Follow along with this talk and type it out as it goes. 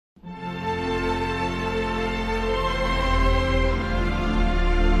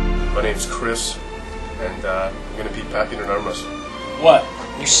name's Chris, and I'm gonna beat Pappy in an arm wrestle. What?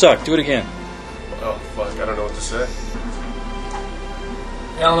 You suck. Do it again. Oh, fuck, I don't know what to say.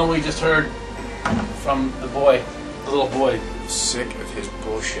 Alan, we just heard from the boy, the little boy. Sick of his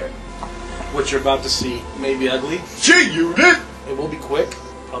bullshit. What you're about to see may be ugly. G-Unit! It will be quick.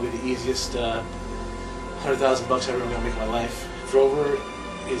 Probably the easiest $100,000 I've ever going to make in my life. Drover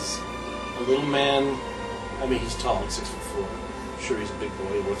is a little man. I mean, he's tall, he's 6'4". Sure, he's a big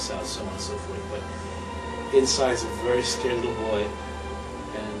boy. He works out, so on and so forth. But inside's a very scared little boy,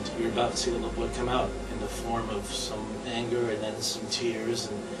 and you're about to see the little boy come out in the form of some anger and then some tears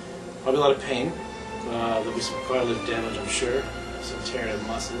and probably a lot of pain. There'll be quite a lot of damage, I'm sure. Some tearing of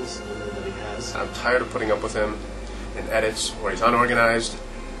muscles that he has. I'm tired of putting up with him in edits where he's unorganized.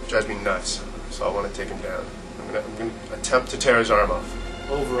 It drives me nuts. So I want to take him down. I'm gonna attempt to tear his arm off.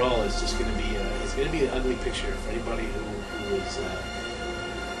 Overall, it's just going to be an ugly picture for anybody who is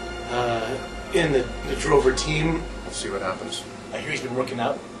in the Drover team. We'll see what happens. I hear he's been working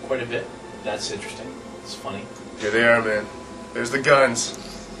out quite a bit. That's interesting. It's funny. Here they are, man. There's the guns.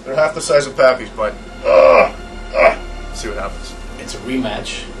 They're half the size of Pappy's, but see what happens. It's a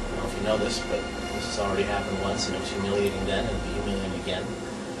rematch. I don't know if you know this, but this has already happened once, and it was humiliating then, and it'll be humiliating again.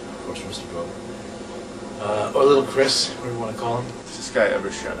 Of course, Mr. Drover. Or little Chris, whatever you want to call him. Does this guy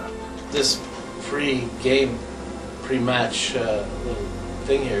ever shut up? This pre-game, pre-match little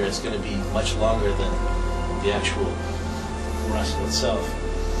thing here is going to be much longer than the actual wrestle itself,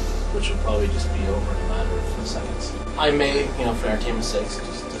 which will probably just be over in a matter of seconds. I may, for entertainment's sake,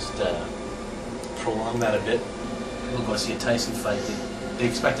 just prolong that a bit. We'll go see a Tyson fight. They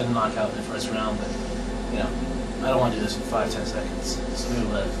expected a knockout in the first round, but I don't want to do this in 5-10 seconds. So maybe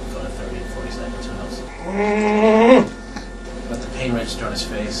we'll let it go to 30 and 40 seconds. Who knows? Let the pain register on his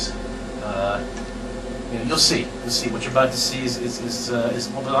face. You'll see. You'll see. What you're about to see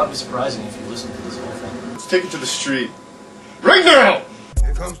will not be surprising if you listen to this whole thing. Let's take it to the street. Right now!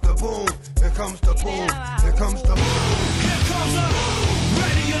 Here comes the boom. Here comes the boom. Here comes the boom. Here comes the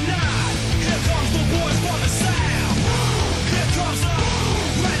ready or not. Here comes the boys for the sound. Here comes the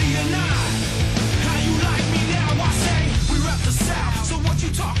ready or not. How you like me now? I say we rep the South. So what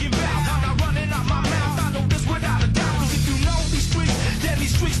you talking about? I'm not running out my mouth. I know this without a doubt. Cause if you know these streets, then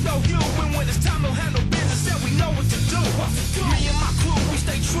these streets know you. And when it's time to handle business, then we know what to do. Me and my crew, we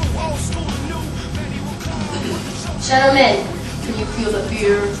stay true. Old school and new. Many will come. Gentlemen, can you feel the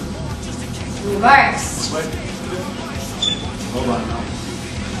fear in your marks? Hold on now.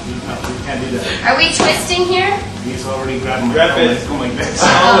 No, we can't do that. Are we twisting here? He's already grabbing my Grab it. It's going like this.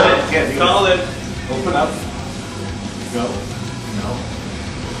 Call it. Call it. Open up. Go. No.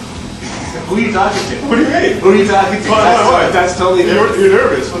 Who are you talking to? What do you mean? Who are you talking to? What? That's totally different. You're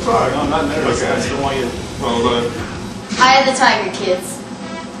nervous. What's wrong? No, I'm not nervous. Okay. I just don't want you. Well, Eye of the tiger, kids.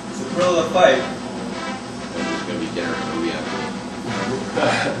 it's the thrill of the fight. There's gonna be dinner. Who we have?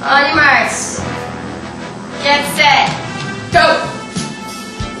 On your marks. Get set. Go!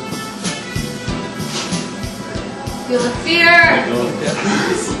 Feel the fear. Go. You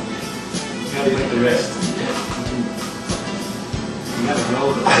gotta break the wrist. You gotta grow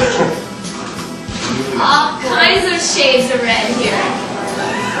the picture. All kinds of shades of red here.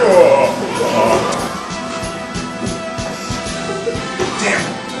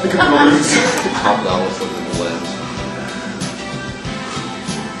 Look at the lens. Top down with the lens.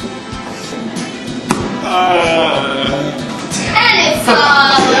 And it's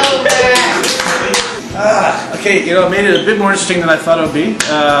all over. Okay, it made it a bit more interesting than I thought it would be.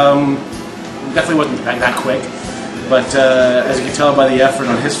 Definitely wasn't that quick, but as you can tell by the effort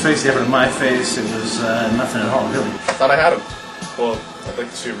on his face, the effort on my face, it was nothing at all, really. I thought I had him. Well, I'd like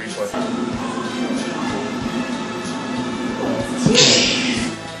to see a replay.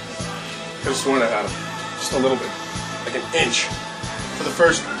 Could have sworn I had him. Just a little bit. Like an inch. For the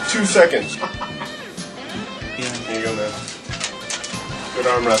first 2 seconds. Here you go, man. Good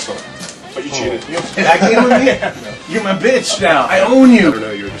arm wrestle. But you cheated. You Back in with me? You're my bitch now. I own I you. don't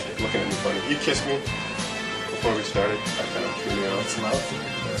know, you were just looking at me funny. You kissed me before we started. That kind of threw me off. It's love.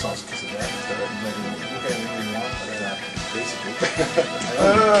 It's also because of that.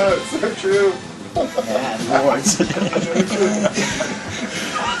 It's so true. Yeah, Lord. It's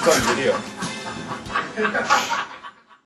on video.